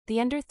The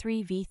Ender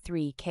 3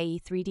 V3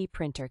 KE 3D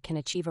printer can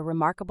achieve a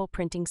remarkable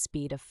printing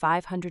speed of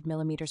 500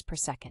 millimeters per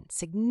second,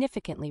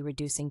 significantly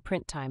reducing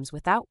print times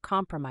without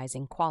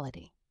compromising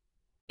quality.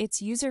 Its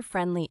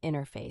user-friendly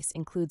interface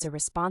includes a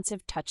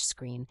responsive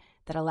touchscreen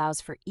that allows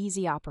for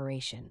easy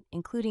operation,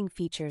 including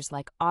features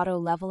like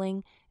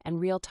auto-leveling and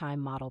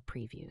real-time model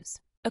previews.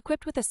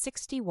 Equipped with a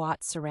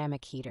 60-watt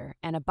ceramic heater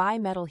and a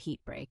bimetal heat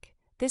break,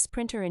 this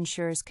printer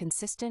ensures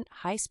consistent,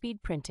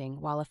 high-speed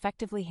printing while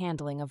effectively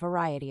handling a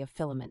variety of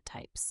filament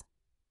types.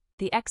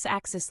 The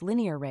X-axis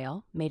linear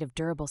rail, made of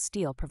durable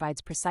steel,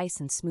 provides precise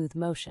and smooth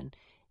motion,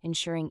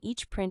 ensuring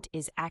each print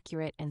is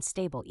accurate and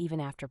stable even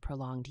after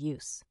prolonged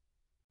use.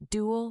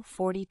 Dual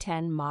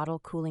 4010 model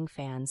cooling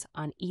fans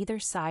on either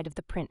side of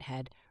the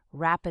printhead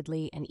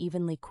rapidly and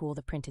evenly cool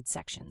the printed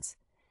sections,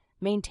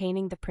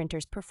 maintaining the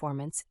printer's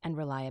performance and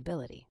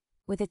reliability.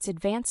 With its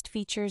advanced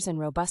features and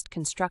robust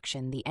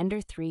construction, the Ender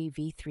 3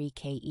 V3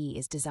 KE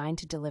is designed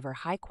to deliver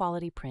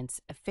high-quality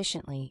prints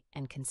efficiently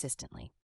and consistently.